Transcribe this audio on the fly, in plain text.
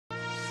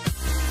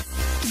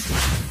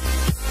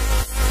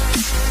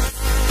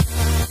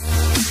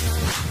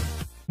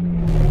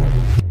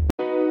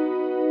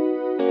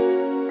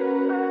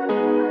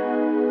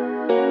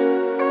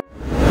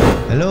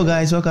Hello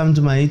guys, welcome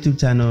to my YouTube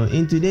channel.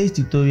 In today's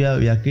tutorial,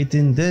 we are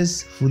creating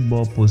this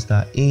football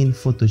poster in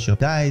Photoshop.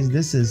 Guys,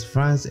 this is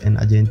France and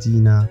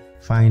Argentina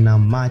final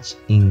match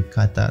in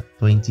Qatar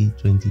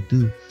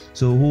 2022.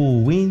 So who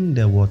will win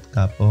the World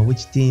Cup, or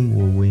which team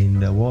will win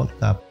the World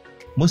Cup?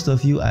 Most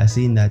of you are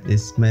saying that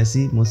it's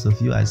Messi, most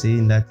of you are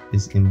saying that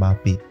it's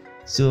Mbappe.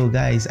 So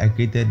guys, I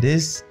created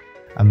this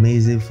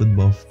amazing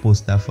football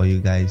poster for you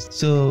guys.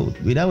 So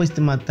without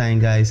wasting my time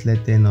guys,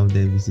 let's turn off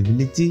the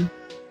visibility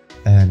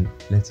and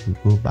let's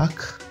go back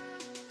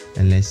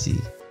and let's see.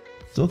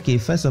 So okay,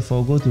 first of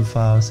all, go to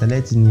file,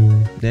 select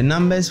new. The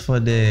numbers for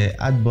the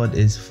artboard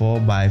is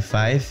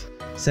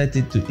 4x5. Set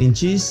it to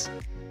inches.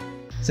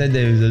 Set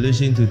the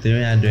resolution to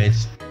 300.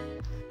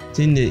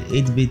 Change the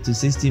 8-bit to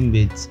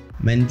 16-bit.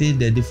 Maintain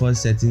the default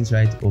settings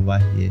right over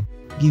here.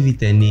 Give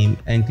it a name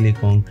and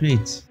click on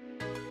create.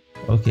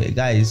 Okay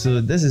guys, so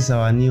this is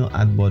our new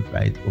artboard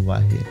right over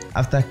here.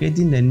 After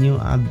creating the new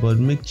artboard,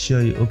 make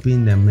sure you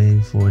open the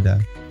main folder.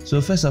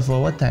 So first of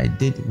all, what I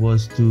did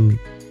was to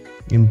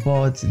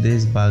import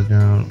this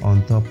background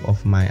on top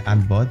of my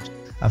artboard.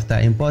 After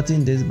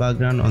importing this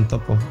background on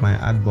top of my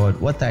artboard,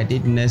 what I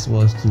did next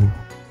was to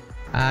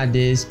add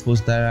this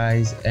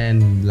posterized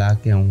and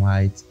black and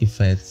white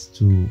effects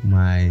to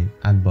my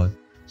artboard.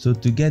 So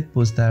to get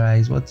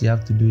posterized, what you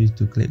have to do is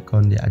to click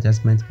on the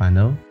adjustment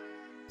panel,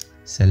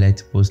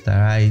 select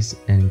posterize,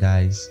 and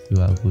guys,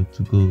 you are good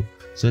to go.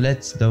 So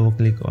let's double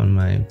click on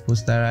my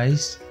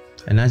posterize,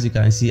 and as you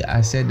can see,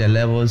 I set the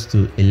levels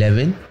to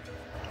 11.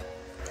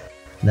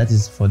 That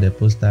is for the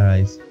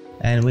posterize.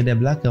 And with the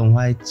black and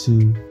white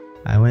too,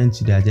 I went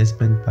to the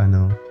adjustment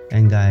panel,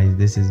 and guys,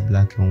 this is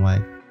black and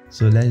white.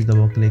 So let's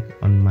double click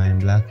on my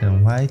black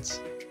and white.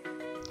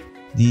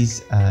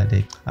 These are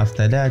the.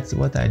 After that,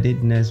 what I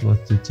did next was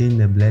to change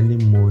the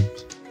blending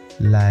mode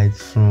light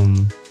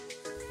from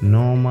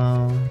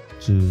normal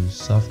to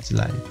soft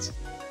light.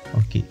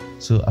 Okay,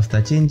 so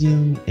after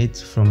changing it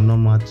from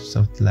normal to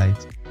soft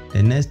light,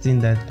 the next thing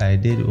that I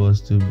did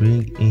was to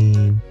bring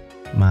in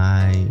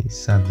my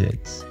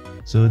subjects.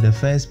 So the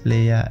first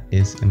player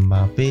is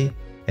Mbappe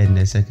and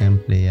the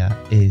second player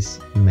is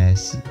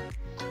Messi.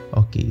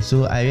 Okay,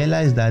 so I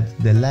realized that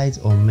the light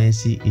on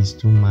Messi is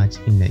too much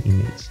in the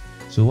image.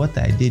 So what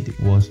I did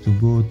was to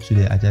go to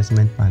the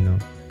adjustment panel,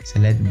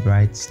 select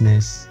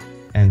brightness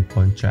and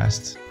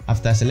contrast.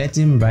 After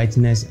selecting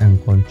brightness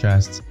and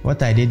contrast,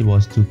 what I did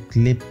was to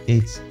clip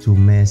it to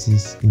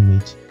Messi's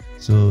image.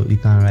 So you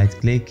can right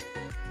click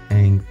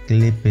and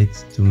clip it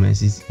to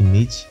Messi's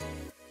image.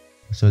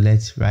 So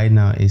right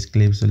now is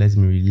clip, so let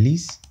me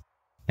release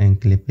and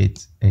clip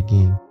it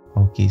again.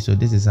 Okay, so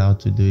this is how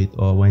to do it,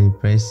 or when you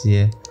press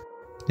here,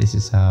 this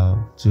is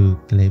how to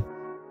clip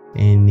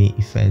any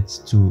effects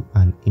to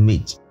an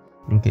image.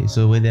 Okay,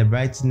 so with the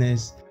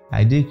brightness,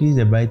 I decrease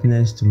the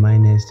brightness to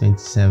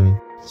 -27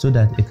 so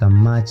that it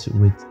can match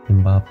with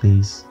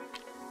Mbappe's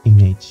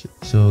image.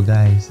 So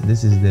guys,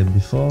 this is the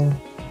before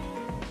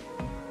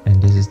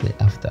and this is the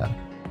after.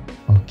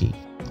 Okay,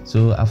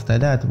 so after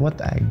that,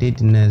 what I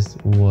did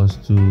next was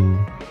to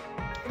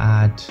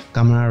add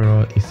camera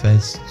raw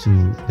effects to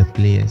the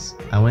players.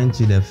 I went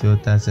to the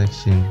filter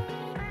section,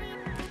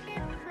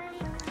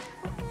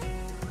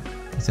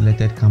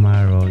 selected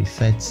camera raw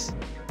effects.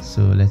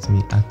 So let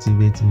me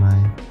activate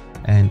mine,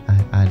 and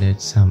I added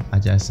some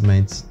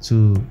adjustments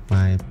to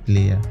my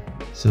player.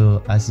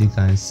 So as you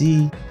can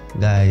see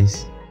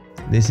guys,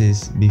 this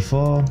is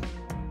before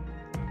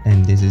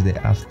and this is the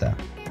after.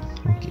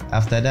 Okay,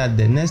 after that,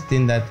 the next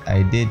thing that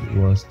I did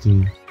was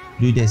to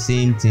do the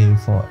same thing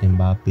for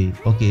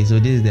Mbappe. Okay, so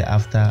this is the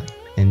after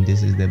and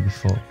this is the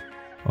before.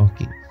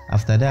 Okay,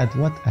 after that,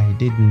 what I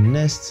did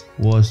next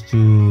was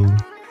to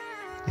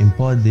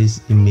import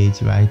this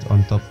image right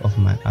on top of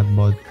my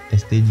artboard, a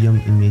stadium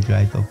image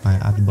right of my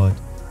artboard.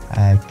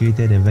 I have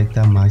created a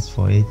vector mask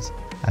for it.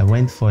 I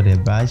went for the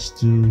brush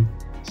tool,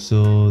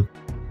 so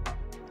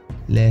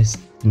let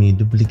me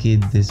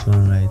duplicate this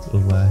one right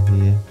over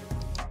here,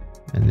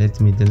 and let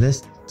me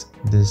delete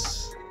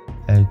this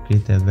and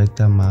create a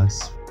vector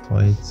mask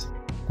for it.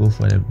 Go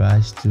for the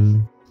brush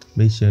tool,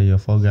 make sure your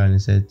foreground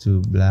is set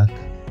to black,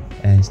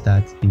 and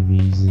start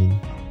erasing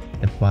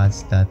the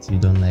parts that you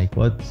don't like.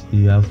 What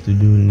you have to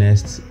do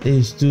next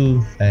is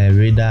to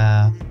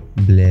radar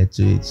blur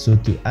to it. So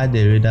to add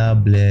the radar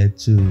blur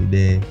to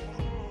the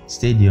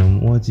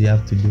stadium, what you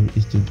have to do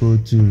is to go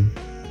to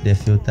the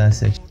filter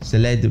section,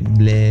 select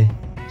blur,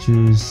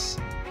 choose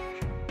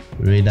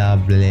radar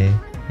blur,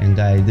 and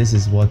guys, this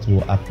is what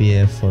will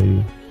appear for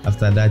you.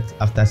 After that,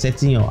 after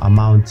setting your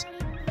amount,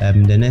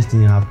 the next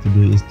thing you have to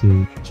do is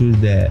to choose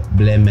the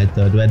blur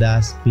method,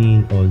 whether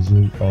spin or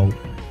zoom, or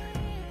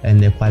and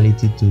the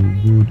quality to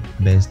good,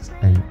 best,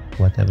 and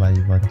whatever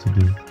you want to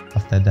do.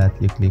 After that,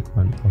 you click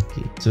on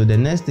OK. So the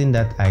next thing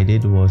that I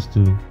did was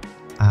to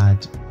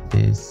add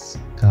this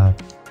cap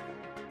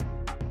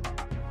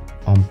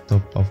on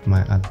top of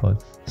my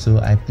artboard. So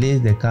I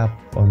placed the cap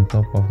on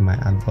top of my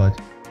artboard,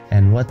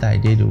 and what I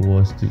did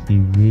was to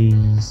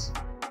erase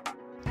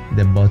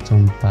the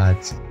bottom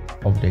part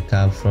of the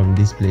car from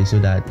this place so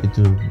that it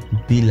will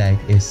be like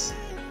it's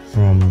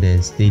from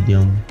the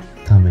stadium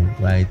coming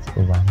right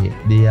over here.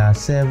 There are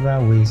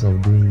several ways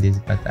of doing this,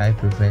 but I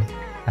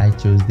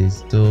chose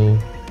this. So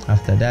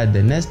after that,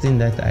 the next thing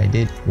that I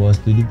did was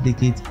to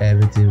duplicate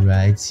everything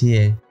right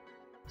here.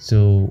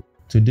 So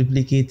to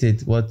duplicate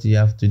it, what you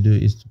have to do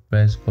is to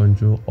press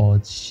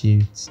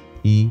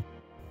Ctrl+Alt+E,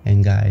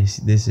 and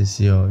guys, this is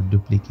your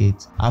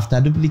duplicate.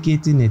 After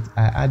duplicating it,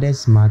 I added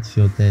smart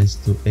filters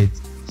to it.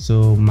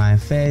 So my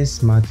first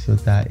smart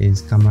filter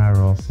is camera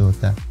raw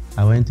filter.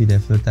 I went to the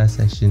filter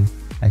section,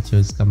 I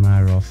chose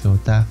camera raw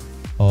filter,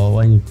 or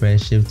when you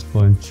press Shift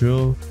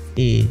Ctrl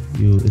A,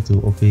 it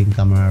will open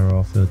camera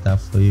raw filter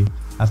for you.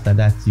 After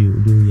that,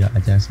 you do your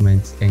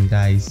adjustments, and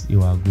guys,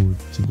 you are good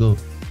to go.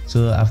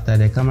 So after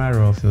the camera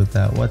raw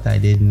filter, what I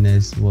did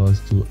next was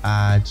to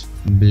add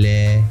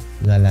blur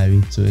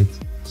gallery to it.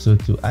 So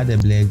to add a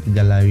blur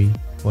gallery,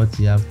 what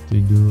you have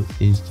to do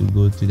is to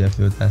go to the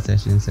filter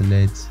section,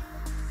 select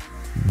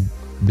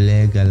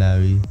blur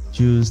gallery,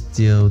 choose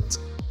tilt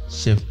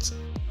shift.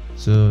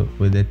 So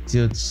with the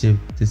tilt shift,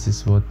 this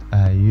is what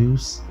I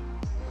use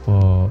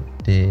for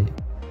the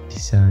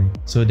design.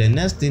 So the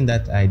next thing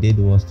that I did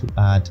was to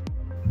add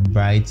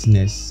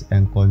brightness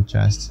and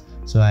contrast.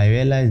 So I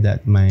realized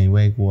that my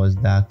work was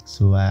dark,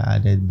 so I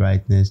added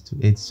brightness to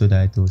it so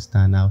that it will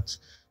stand out.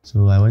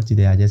 So I went to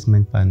the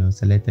adjustment panel,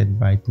 selected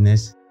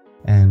brightness,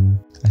 and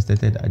I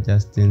started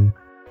adjusting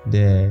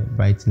the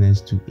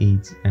brightness to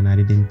 8, and I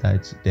didn't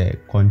touch the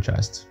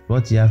contrast.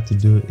 What you have to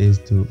do is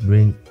to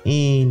bring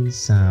in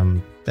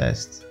some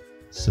text.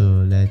 So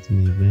let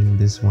me bring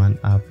this one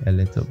up a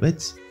little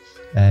bit.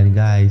 And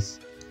guys,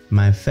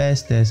 my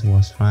first test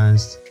was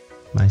France,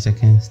 my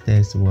second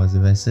test was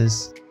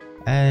versus,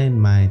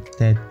 and my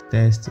third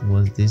test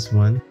was this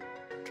one.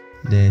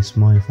 There's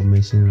small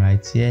information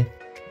right here.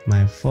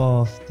 My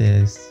fourth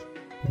test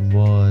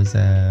was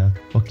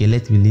okay,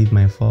 let me leave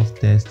my fourth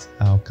test,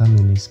 I'll come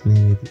and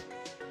explain it.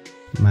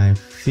 My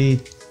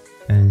fifth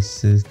and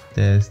sixth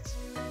test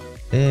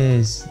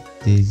is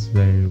these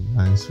very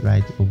ones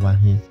right over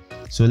here.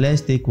 So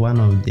let's take one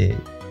of the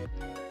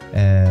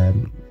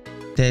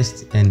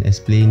tests and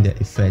explain the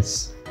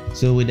effects.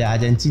 So with the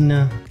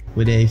Argentina,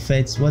 with the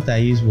effects, what I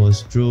used was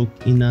stroke,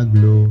 inner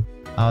glow,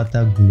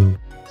 outer glow.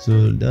 So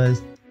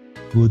let's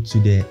go to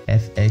the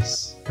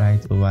FX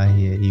right over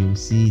here. You will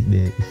see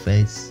the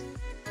effects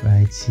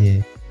right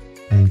here,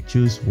 and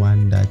choose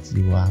one that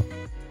you are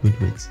good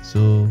with.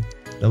 So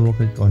double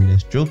click on the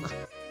stroke.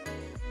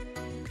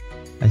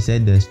 I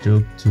set the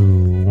stroke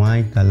to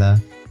white color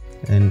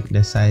and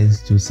the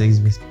size to 6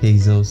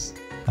 pixels.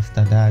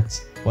 After that,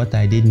 what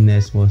I did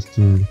next was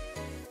to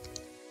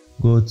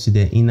go to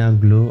the inner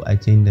glow. I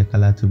changed the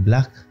color to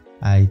black.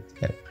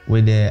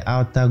 With the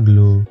outer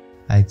glow,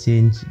 I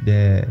changed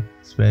the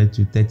spread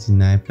to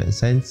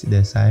 39%,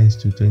 the size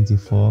to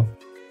 24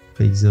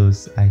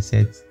 pixels. I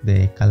set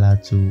the color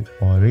to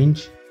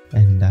orange,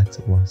 and that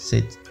was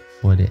it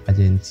for the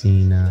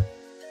Argentina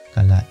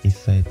color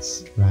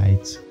effects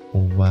right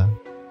over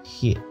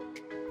here.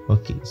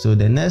 Okay, so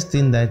the next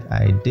thing that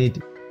I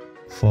did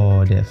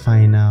for the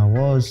final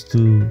was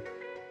to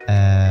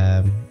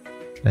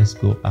let's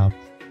go up.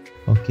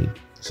 Okay,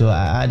 so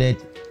I added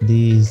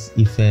these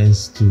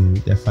effects to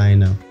the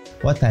final.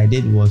 What I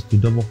did was to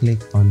double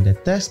click on the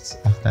text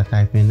after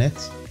typing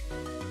it.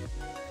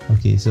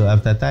 Okay, so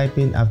after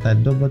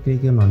double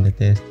clicking on the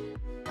text,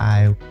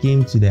 I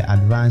came to the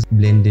advanced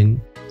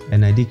blending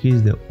and I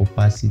decreased the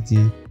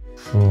opacity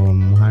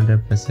from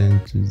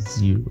 100% to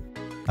 0.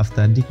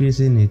 After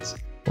decreasing it,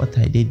 what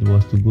I did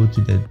was to go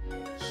to the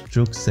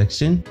stroke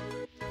section.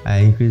 I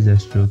increased the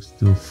strokes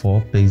to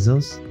 4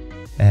 pixels,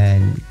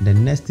 and the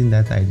next thing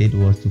that I did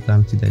was to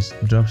come to the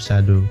drop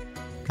shadow.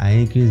 I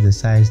increased the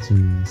size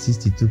to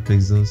 62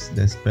 pixels,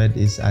 the spread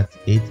is at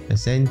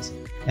 8%,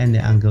 and the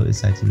angle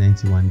is at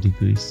 91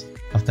 degrees.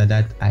 After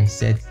that, I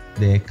set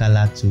the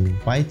color to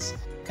white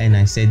and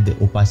I set the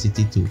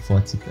opacity to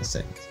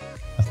 40%.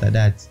 After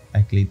that,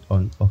 I clicked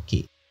on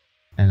OK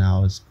and I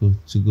was good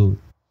to go.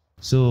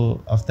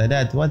 So after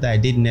that, what I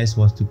did next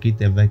was to create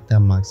a vector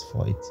mask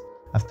for it.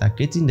 After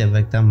creating the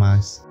vector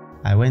mask,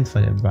 I went for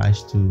the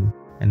brush tool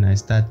and I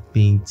start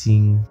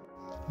painting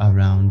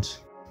around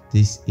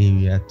this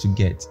area to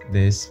get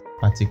this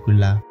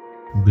particular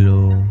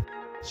glow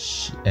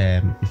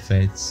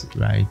effects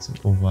right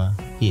over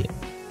here.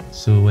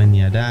 So when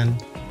you're done,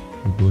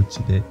 you go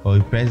to the, or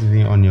you press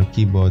V on your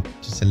keyboard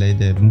to select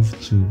the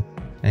move tool,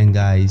 and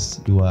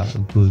guys, you are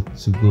good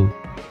to go.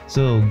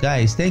 So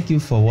guys, thank you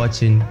for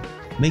watching.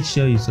 Make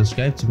sure you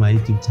subscribe to my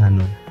YouTube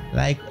channel,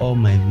 like all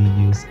my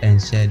videos and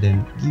share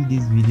them. Give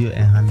this video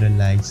 100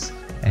 likes,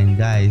 and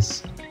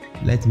guys,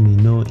 let me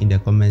know in the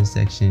comment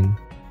section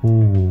who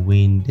will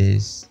win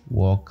this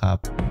World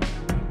Cup.